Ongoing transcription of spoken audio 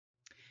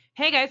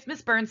Hey guys,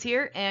 Miss Burns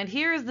here, and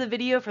here is the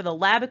video for the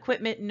lab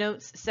equipment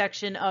notes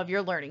section of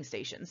your learning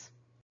stations.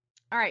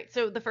 All right,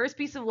 so the first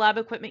piece of lab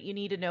equipment you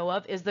need to know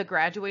of is the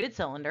graduated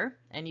cylinder,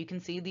 and you can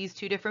see these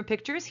two different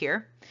pictures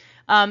here.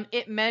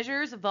 It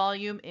measures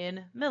volume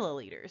in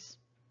milliliters.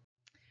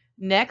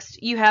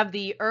 Next, you have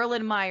the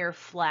Erlenmeyer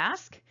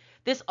flask.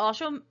 This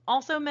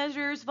also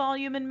measures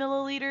volume in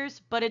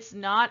milliliters, but it's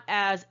not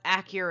as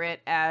accurate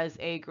as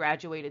a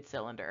graduated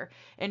cylinder.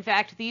 In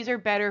fact, these are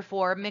better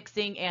for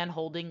mixing and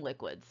holding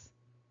liquids.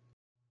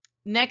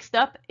 Next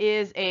up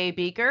is a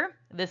beaker.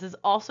 This is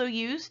also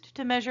used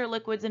to measure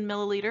liquids in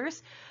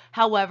milliliters.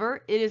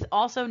 However, it is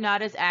also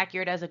not as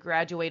accurate as a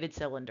graduated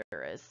cylinder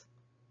is.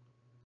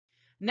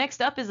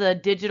 Next up is a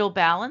digital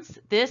balance.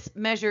 This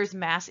measures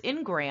mass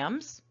in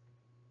grams.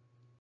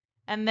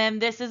 And then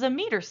this is a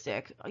meter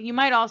stick. You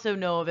might also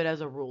know of it as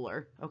a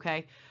ruler,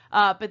 okay?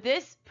 But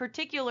this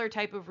particular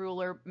type of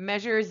ruler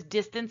measures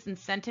distance in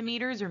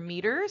centimeters or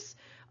meters,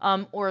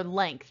 or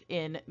length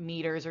in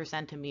meters or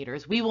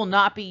centimeters. We will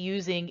not be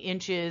using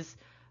inches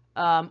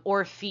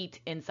or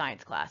feet in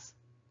science class.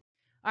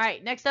 All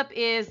right, next up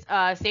is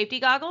safety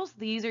goggles.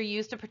 These are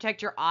used to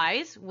protect your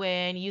eyes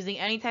when using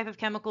any type of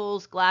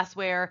chemicals,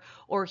 glassware,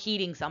 or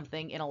heating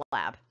something in a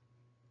lab.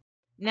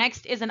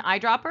 Next is an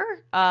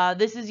eyedropper.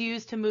 This is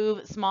used to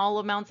move small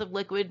amounts of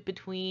liquid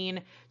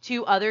between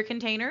two other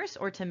containers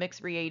or to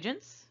mix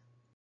reagents.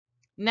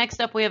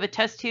 Next up, we have a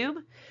test tube.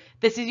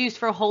 This is used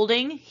for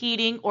holding,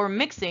 heating, or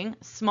mixing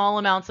small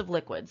amounts of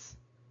liquids.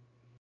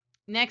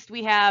 Next,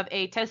 we have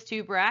a test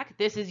tube rack.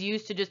 This is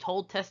used to just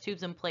hold test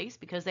tubes in place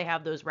because they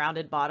have those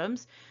rounded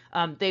bottoms.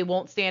 They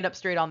won't stand up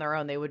straight on their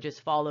own. They would just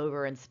fall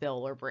over and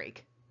spill or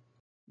break.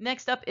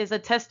 Next up is a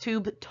test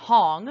tube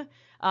tong,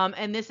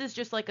 and this is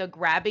just like a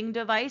grabbing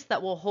device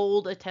that will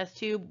hold a test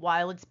tube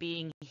while it's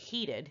being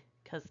heated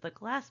because the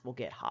glass will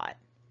get hot.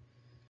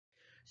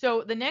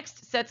 So the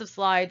next sets of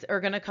slides are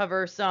going to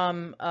cover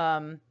some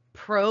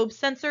probe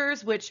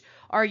sensors, which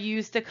are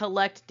used to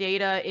collect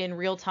data in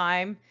real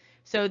time.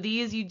 So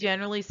these you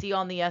generally see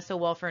on the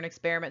SOL for an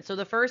experiment. So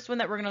the first one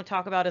that we're going to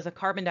talk about is a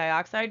carbon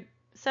dioxide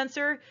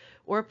sensor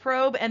or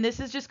probe, and this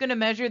is just going to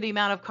measure the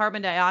amount of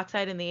carbon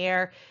dioxide in the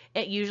air.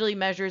 It usually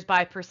measures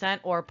by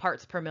percent or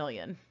parts per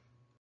million.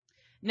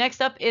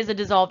 Next up is a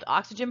dissolved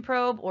oxygen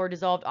probe or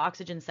dissolved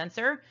oxygen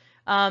sensor.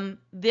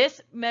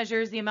 This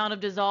measures the amount of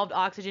dissolved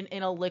oxygen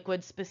in a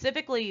liquid,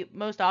 specifically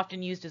most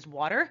often used as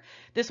water.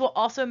 This will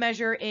also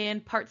measure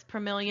in parts per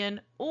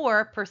million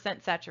or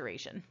percent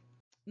saturation.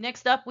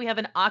 Next up, we have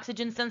an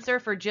oxygen sensor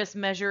for just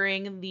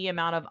measuring the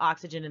amount of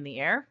oxygen in the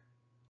air.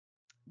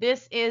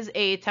 This is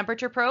a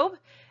temperature probe,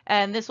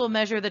 and this will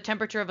measure the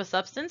temperature of a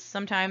substance.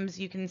 Sometimes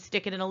you can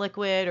stick it in a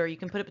liquid, or you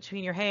can put it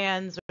between your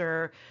hands,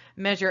 or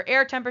measure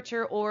air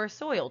temperature or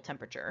soil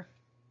temperature.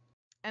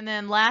 And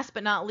then last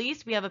but not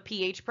least, we have a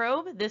pH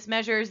probe. This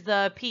measures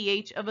the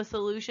pH of a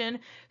solution,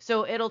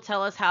 so it'll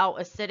tell us how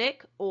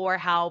acidic or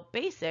how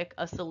basic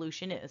a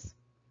solution is.